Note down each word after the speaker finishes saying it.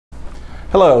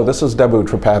Hello, this is Debu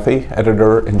Tripathy,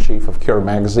 Editor-in-Chief of Cure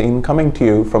magazine, coming to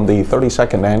you from the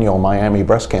 32nd Annual Miami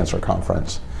Breast Cancer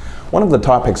Conference. One of the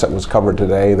topics that was covered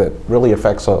today that really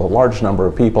affects a large number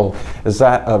of people is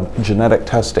that of genetic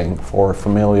testing for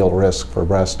familial risk for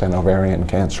breast and ovarian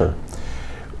cancer.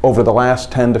 Over the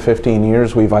last 10 to 15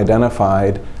 years, we've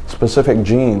identified specific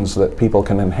genes that people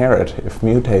can inherit, if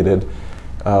mutated,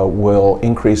 will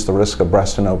increase the risk of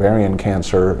breast and ovarian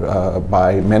cancer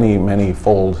by many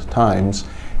fold times.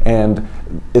 And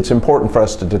it's important for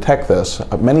us to detect this.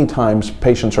 Many times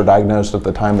patients are diagnosed at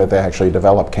the time that they actually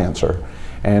develop cancer,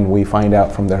 and we find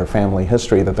out from their family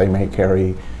history that they may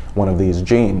carry one of these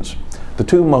genes. The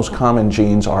two most common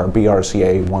genes are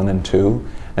BRCA1 and 2,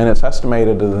 and it's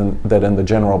estimated that in the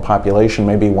general population,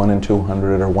 maybe 1 in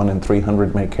 200 or 1 in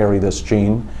 300 may carry this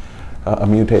gene. A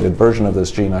mutated version of this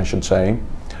gene, I should say.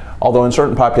 Although in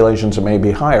certain populations it may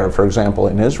be higher. For example,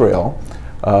 in Israel,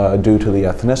 due to the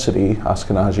ethnicity,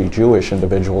 Ashkenazi Jewish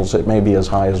individuals, it may be as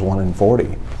high as 1 in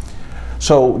 40.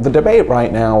 So the debate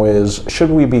right now is,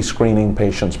 should we be screening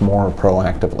patients more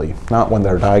proactively? Not when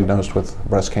they're diagnosed with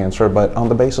breast cancer, but on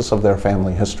the basis of their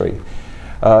family history.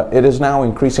 It is now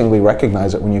increasingly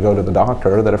recognized that when you go to the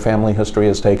doctor that a family history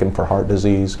is taken for heart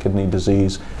disease, kidney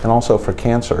disease, and also for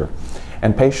cancer.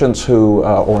 And patients who,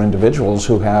 or individuals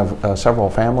who have several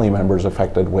family members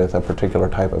affected with a particular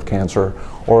type of cancer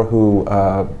or who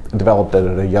developed it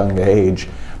at a young age,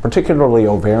 particularly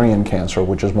ovarian cancer,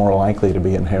 which is more likely to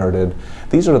be inherited,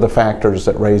 these are the factors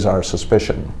that raise our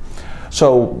suspicion.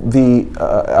 So the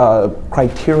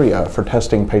criteria for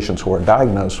testing patients who are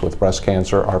diagnosed with breast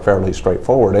cancer are fairly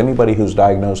straightforward. Anybody who's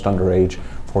diagnosed under age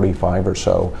 45 or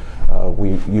so,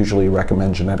 we usually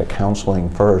recommend genetic counseling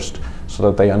first so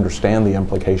that they understand the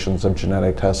implications of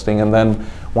genetic testing, and then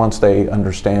once they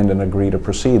understand and agree to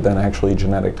proceed, then actually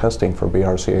genetic testing for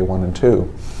BRCA1 and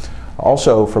 2.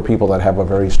 Also, for people that have a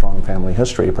very strong family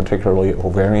history, particularly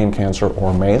ovarian cancer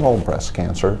or male breast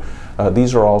cancer,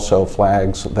 these are also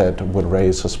flags that would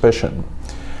raise suspicion.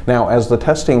 Now, as the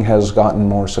testing has gotten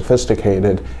more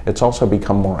sophisticated, it's also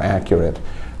become more accurate.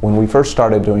 When we first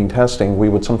started doing testing, we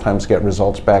would sometimes get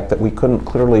results back that we couldn't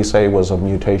clearly say was a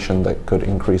mutation that could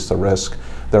increase the risk.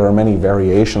 There are many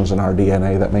variations in our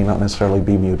DNA that may not necessarily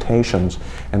be mutations,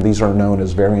 and these are known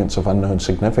as variants of unknown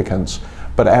significance.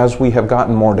 But as we have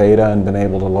gotten more data and been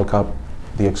able to look up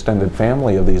the extended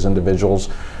family of these individuals,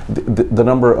 the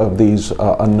number of these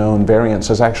unknown variants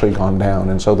has actually gone down,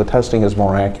 and so the testing is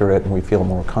more accurate and we feel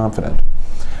more confident.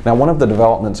 Now, one of the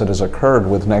developments that has occurred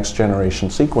with next generation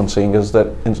sequencing is that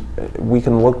we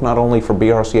can look not only for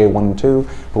BRCA1 and 2,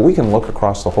 but we can look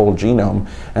across the whole genome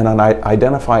and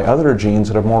identify other genes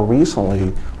that have more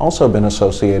recently also been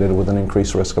associated with an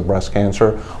increased risk of breast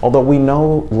cancer, although we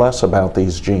know less about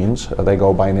these genes. They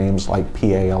go by names like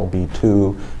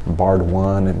PALB2,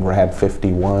 BARD1, and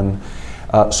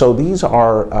RAD51. So these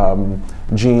are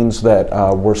genes that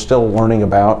we're still learning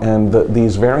about, and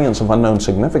these variants of unknown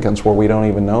significance, where we don't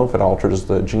even know if it alters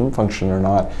the gene function or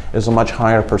not, is a much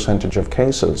higher percentage of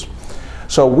cases.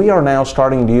 So we are now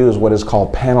starting to use what is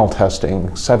called panel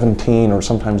testing, 17 or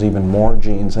sometimes even more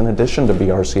genes in addition to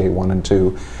BRCA1 and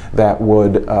 2 that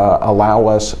would allow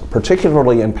us,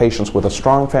 particularly in patients with a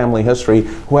strong family history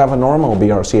who have a normal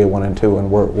BRCA1 and 2,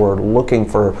 and we're looking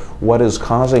for what is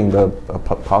causing the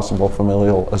possible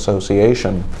familial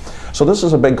association. So this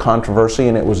is a big controversy,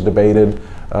 and it was debated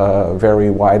very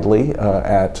widely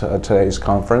at today's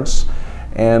conference.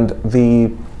 And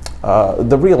the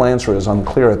real answer is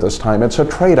unclear at this time. It's a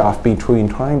trade-off between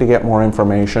trying to get more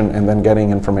information and then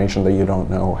getting information that you don't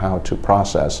know how to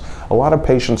process. A lot of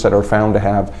patients that are found to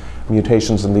have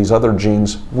mutations in these other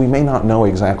genes, we may not know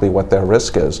exactly what their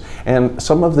risk is. And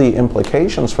some of the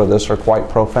implications for this are quite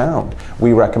profound.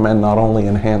 We recommend not only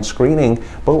enhanced screening,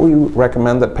 but we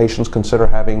recommend that patients consider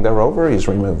having their ovaries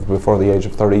removed before the age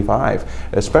of 35,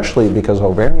 especially because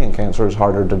ovarian cancer is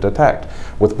harder to detect.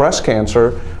 With breast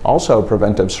cancer, also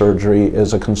preventive surgery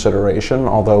is a consideration,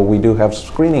 although we do have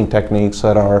screening techniques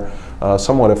that are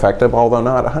somewhat effective, although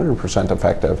not 100%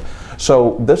 effective.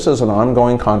 So this is an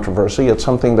ongoing controversy. It's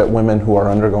something that women who are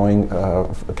undergoing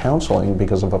counseling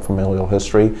because of a familial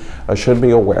history should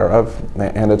be aware of,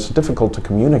 and it's difficult to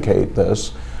communicate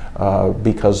this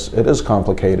because it is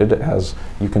complicated, as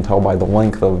you can tell by the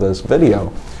length of this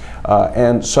video.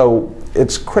 And so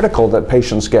it's critical that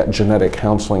patients get genetic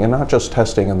counseling and not just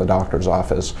testing in the doctor's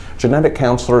office. Genetic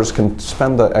counselors can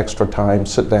spend the extra time,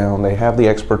 sit down, they have the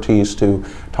expertise to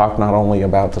talk not only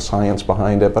about the science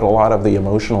behind it, but a lot of the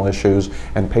emotional issues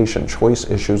and patient choice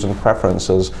issues and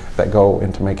preferences that go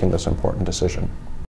into making this important decision.